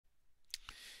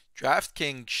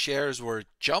DraftKings shares were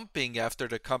jumping after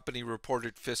the company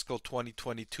reported fiscal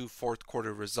 2022 fourth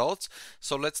quarter results.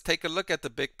 So let's take a look at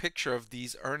the big picture of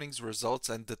these earnings results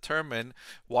and determine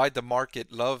why the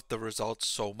market loved the results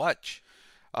so much.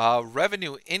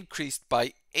 Revenue increased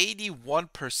by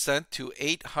 81% to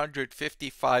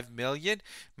 855 million,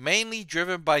 mainly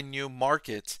driven by new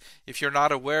markets. If you're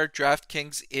not aware,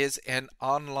 DraftKings is an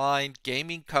online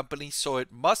gaming company, so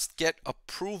it must get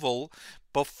approval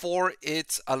before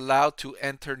it's allowed to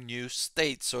enter new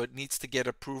states. So it needs to get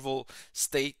approval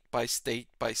state by state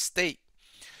by state.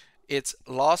 Its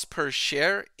loss per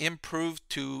share improved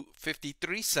to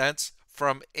 53 cents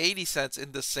from 80 cents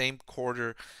in the same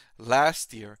quarter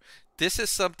last year. This is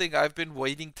something I've been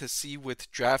waiting to see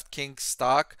with DraftKings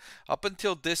stock. Up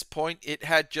until this point, it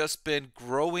had just been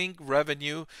growing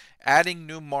revenue, adding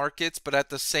new markets, but at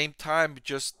the same time,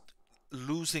 just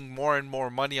losing more and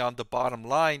more money on the bottom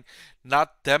line,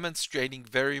 not demonstrating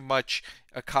very much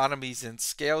economies in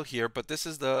scale here. But this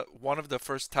is the one of the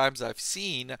first times I've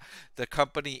seen the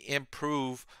company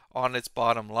improve on its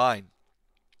bottom line.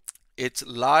 It's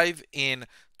live in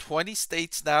 20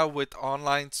 states now with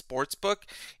online sportsbook,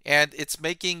 and it's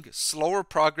making slower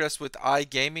progress with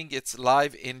iGaming. It's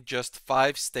live in just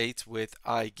 5 states with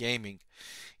iGaming.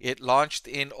 It launched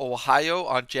in Ohio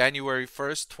on January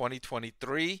 1st,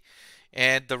 2023,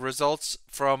 and the results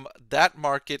from that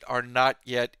market are not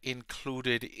yet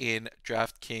included in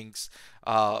DraftKings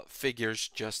figures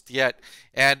just yet.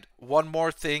 And one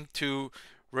more thing to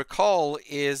recall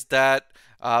is that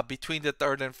between the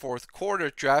third and fourth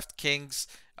quarter, DraftKings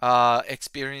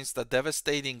experienced a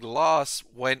devastating loss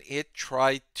when it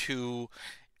tried to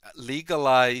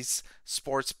legalize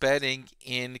sports betting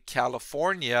in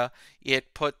California.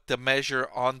 It put the measure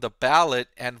on the ballot,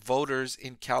 and voters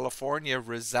in California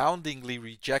resoundingly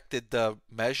rejected the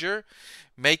measure,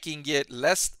 making it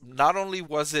less. Not only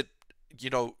was it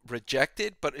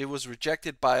rejected, but it was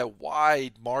rejected by a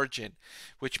wide margin,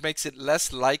 which makes it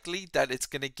less likely that it's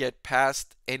going to get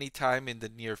passed anytime in the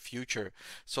near future.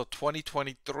 So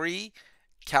 2023,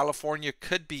 California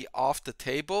could be off the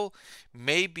table.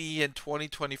 Maybe in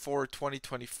 2024 or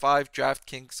 2025,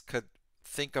 DraftKings could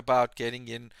think about getting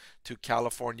into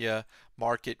California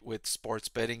market with sports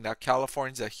betting. Now,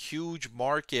 California is a huge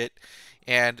market,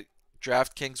 and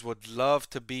DraftKings would love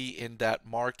to be in that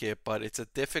market, but it's a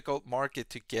difficult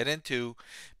market to get into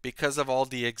because of all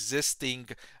the existing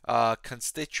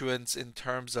constituents in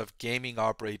terms of gaming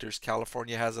operators.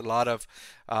 California has a lot of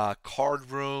card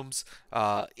rooms,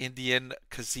 Indian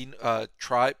casino,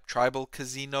 tribal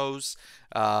casinos,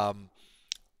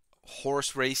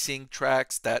 horse racing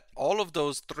tracks, that all of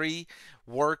those three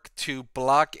work to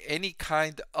block any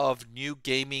kind of new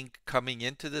gaming coming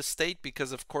into the state,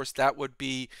 because of course that would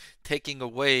be taking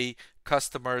away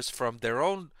customers from their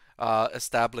own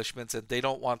establishments, and they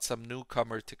don't want some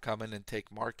newcomer to come in and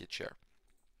take market share.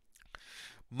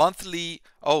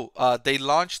 They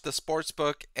launched the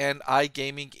sportsbook and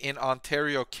iGaming in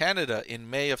Ontario, Canada in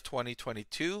May of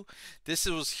 2022. This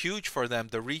was huge for them.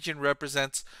 The region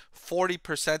represents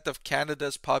 40% of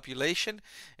Canada's population,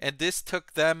 and this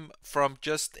took them from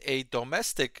just a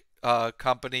domestic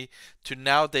company to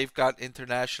now they've got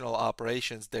international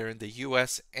operations there in the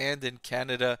US and in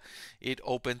Canada. It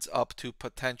opens up to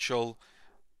potential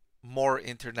more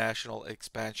international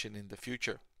expansion in the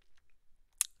future.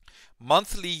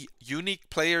 Monthly unique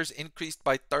players increased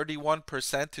by 31%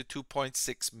 to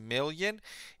 2.6 million,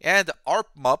 and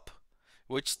ARPMUP,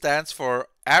 which stands for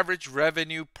Average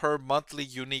Revenue Per Monthly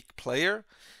Unique Player,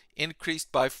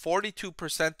 increased by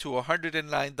 42% to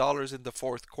 $109 in the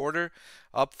fourth quarter,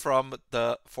 up from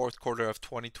the fourth quarter of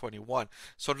 2021.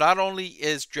 So not only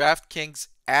is DraftKings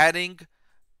adding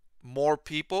more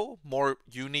people, more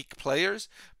unique players,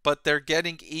 but they're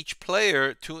getting each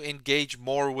player to engage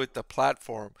more with the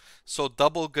platform. So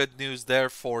double good news there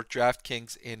for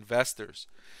DraftKings investors.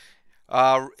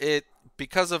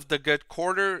 Because of the good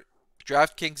quarter,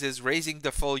 DraftKings is raising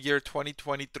the full year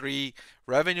 2023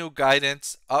 revenue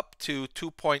guidance up to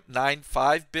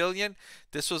 2.95 billion.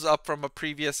 This was up from a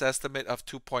previous estimate of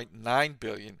 2.9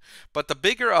 billion. But the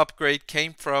bigger upgrade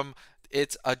came from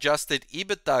its adjusted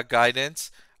EBITDA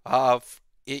guidance.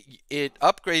 It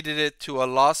upgraded it to a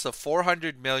loss of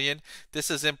 400 million. This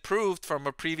has improved from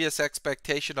a previous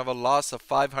expectation of a loss of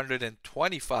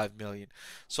 525 million.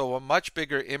 So a much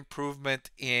bigger improvement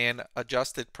in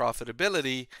adjusted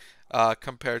profitability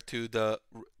compared to the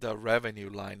revenue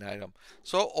line item.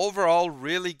 So overall,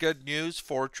 really good news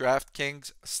for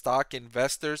DraftKings stock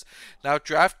investors. Now,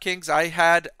 DraftKings, I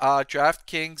had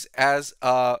DraftKings as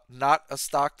not a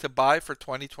stock to buy for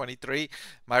 2023.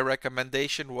 My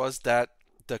recommendation was that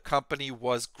the company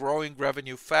was growing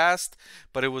revenue fast,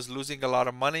 but it was losing a lot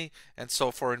of money, and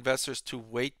so for investors to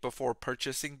wait before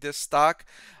purchasing this stock.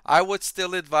 I would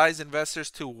still advise investors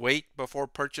to wait before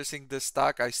purchasing this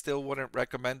stock. I still wouldn't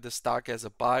recommend the stock as a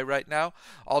buy right now,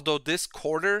 although this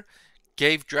quarter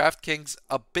gave DraftKings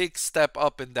a big step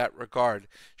up in that regard,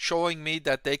 showing me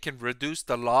that they can reduce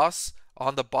the loss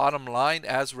on the bottom line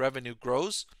as revenue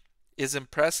grows is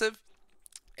impressive.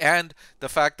 And the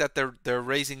fact that they're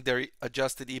raising their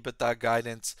adjusted EBITDA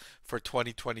guidance for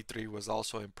 2023 was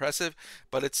also impressive,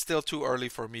 but it's still too early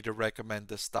for me to recommend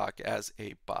this stock as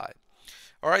a buy.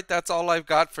 All right, that's all I've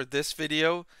got for this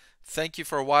video. Thank you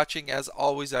for watching. As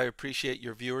always, I appreciate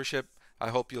your viewership. I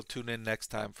hope you'll tune in next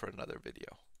time for another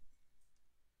video.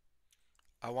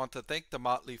 I want to thank the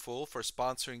Motley Fool for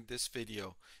sponsoring this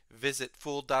video. Visit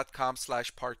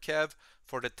fool.com/Parkev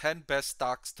for the 10 best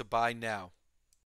stocks to buy now.